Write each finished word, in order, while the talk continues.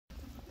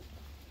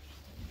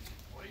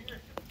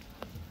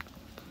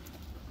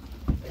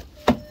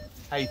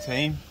Hey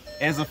team,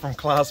 Azza from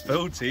Class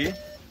Builds here.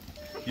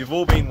 You've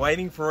all been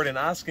waiting for it and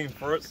asking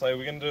for it, so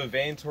we're going to do a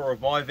van tour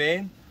of my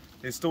van.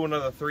 There's still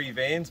another 3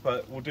 vans,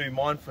 but we'll do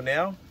mine for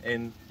now.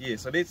 And yeah,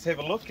 so let's have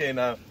a look and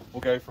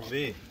we'll go from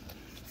there.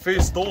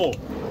 First door,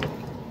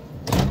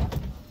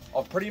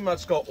 I've pretty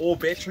much got all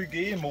battery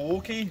gear in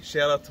Milwaukee.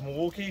 Shout out to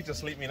Milwaukee,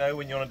 just let me know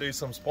when you want to do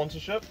some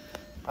sponsorship.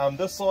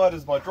 This side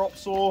is my drop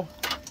saw,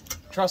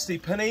 trusty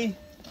pinny,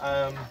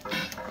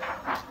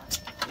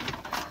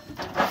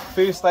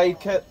 first aid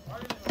kit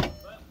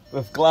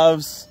with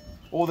gloves,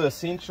 all the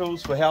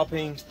essentials for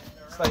helping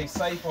stay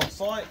safe on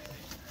site.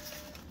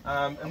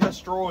 And this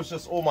drawer is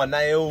just all my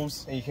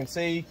nails, and you can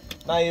see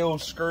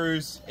nails,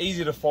 screws,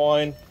 easy to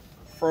find,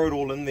 throw it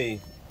all in there.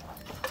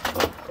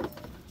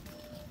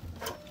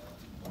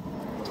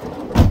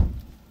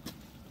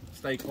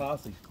 Stay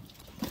classy.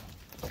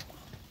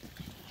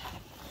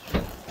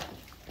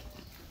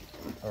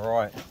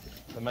 Alright,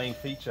 the main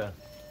feature.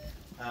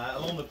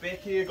 Along the back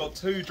here, got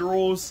 2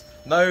 drawers.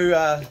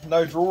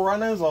 No drawer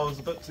runners, I was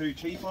a bit too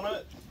cheap on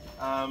it.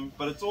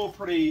 But it's all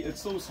pretty, it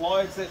still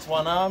slides, that's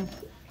one arm.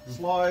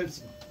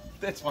 Slides,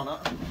 that's one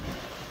arm.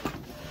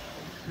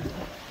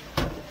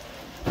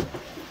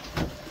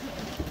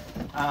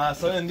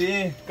 So in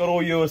there, got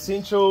all your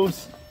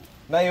essentials,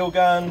 nail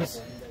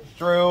guns,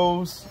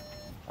 drills,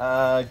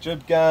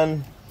 jib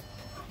gun,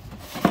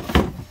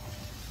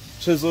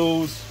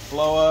 chisels,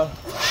 blower.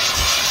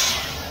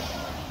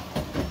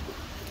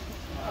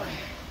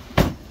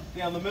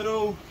 Down the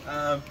middle,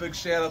 big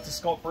shout out to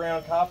Scott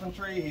Brown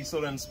Carpentry, he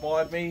sort of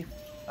inspired me,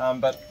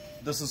 but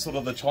this is sort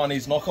of the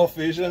Chinese knockoff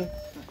version.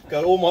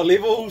 Got all my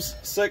levels,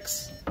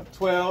 6,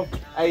 12,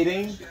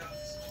 18.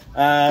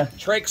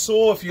 Track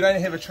saw, if you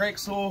don't have a track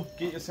saw,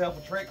 get yourself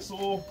a track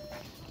saw.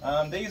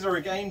 These are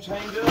a game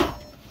changer.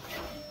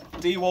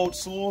 DeWalt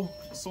saw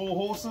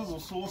horses or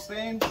saw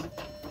stands,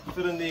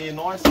 fit in there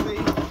nicely.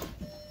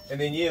 And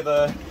then yeah,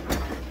 the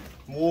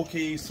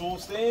Milwaukee saw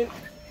stand.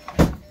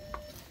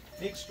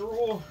 Next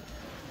drawer,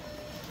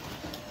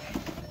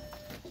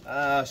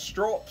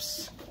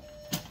 strops.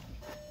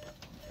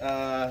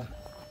 This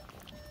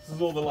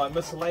is all the like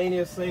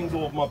miscellaneous things,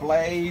 all of my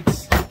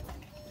blades.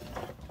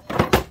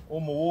 All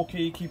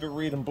Milwaukee, keep it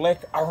red and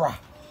black. Arrah!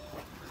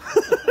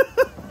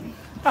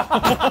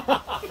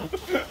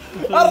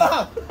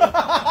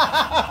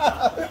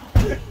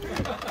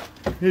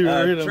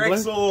 Track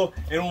saw,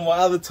 and all my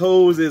other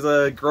tools. There's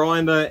a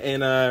grinder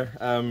and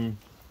a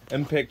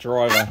impact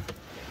driver.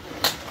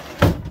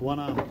 One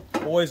arm.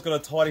 Always got a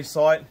tidy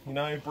site, you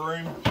know,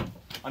 broom.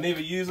 I never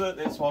use it,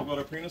 that's why I've got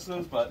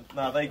apprentices, but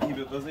no, they keep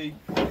it busy.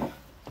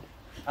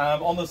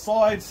 On the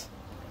sides,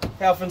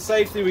 health and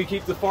safety, we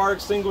keep the fire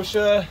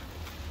extinguisher,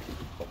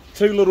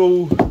 2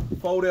 little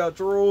fold out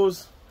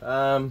drawers,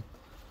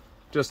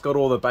 just got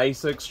all the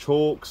basics,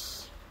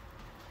 chalks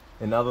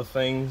and other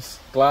things,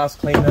 glass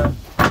cleaner.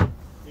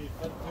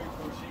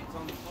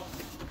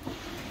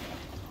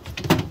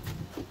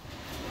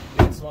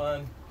 Next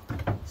one.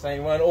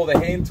 Same one, all the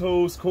hand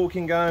tools,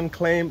 caulking gun,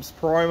 clamps,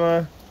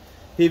 primer,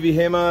 heavy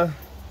hammer.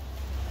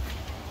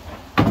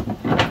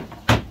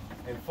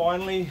 And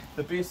finally,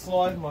 the best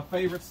side, my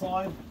favourite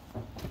side.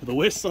 The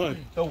west side.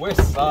 The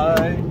west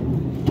side.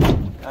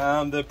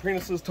 The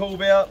apprentice's tool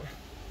belt.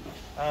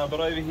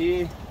 But over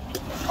here,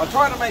 I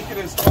try to make it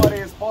as tidy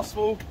as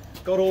possible.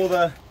 Got all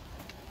the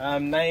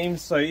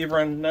names so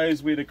everyone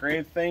knows where to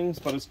grab things,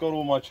 but it's got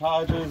all my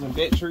chargers and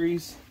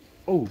batteries.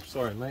 Oh,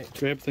 sorry mate.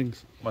 Grab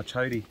things. My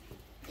chody.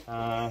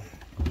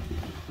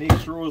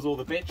 Next drawer is all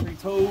the battery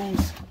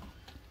tools,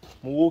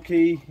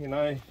 Milwaukee, you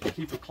know,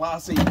 keep it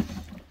classy.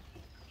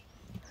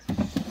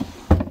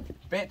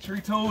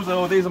 Battery tools,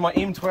 oh these are my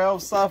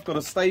M12 stuff, got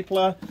a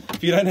stapler.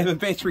 If you don't have a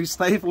battery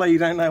stapler, you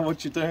don't know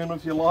what you're doing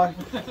with your life.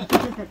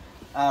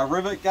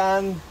 Rivet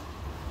gun,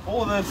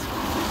 all this,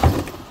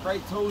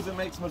 great tools that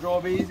makes my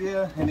job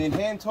easier. And then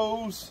hand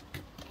tools,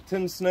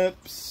 tin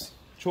snips,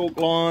 chalk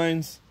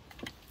lines,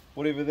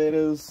 whatever that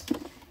is.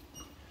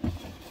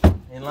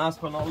 And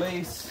last but not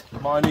least,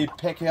 my new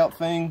pack out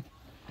thing,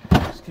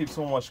 just keeps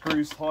all my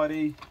screws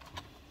tidy.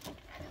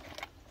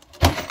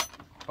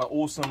 But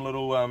awesome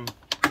little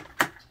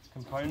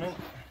component.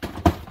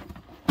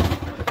 2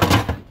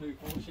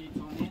 4 sheets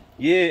on here.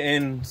 Yeah,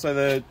 and so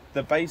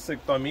the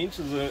basic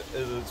dimensions is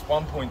it's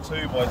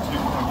 1.2 by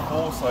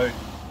 2.4, so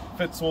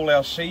fits all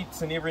our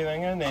sheets and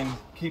everything in and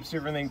keeps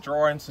everything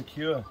dry and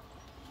secure.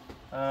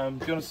 Do you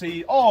want to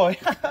see? Oh!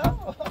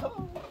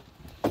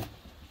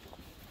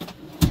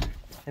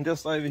 And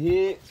just over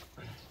here,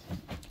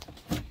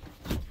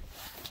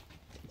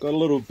 got a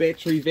little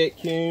battery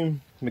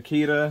vacuum,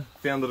 Makita,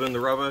 found it in the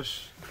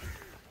rubbish,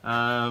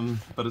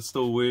 but it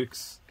still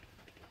works.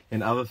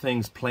 And other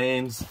things,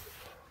 plans,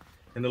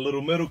 and the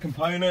little middle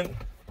component,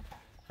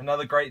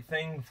 another great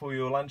thing for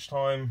your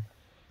lunchtime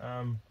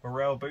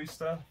morale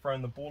booster,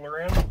 throwing the ball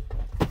around.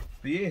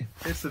 But yeah,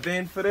 that's the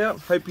van fit out.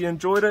 Hope you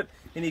enjoyed it.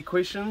 Any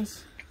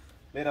questions?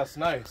 Let us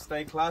know.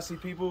 Stay classy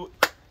people.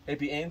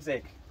 Happy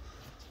Anzac.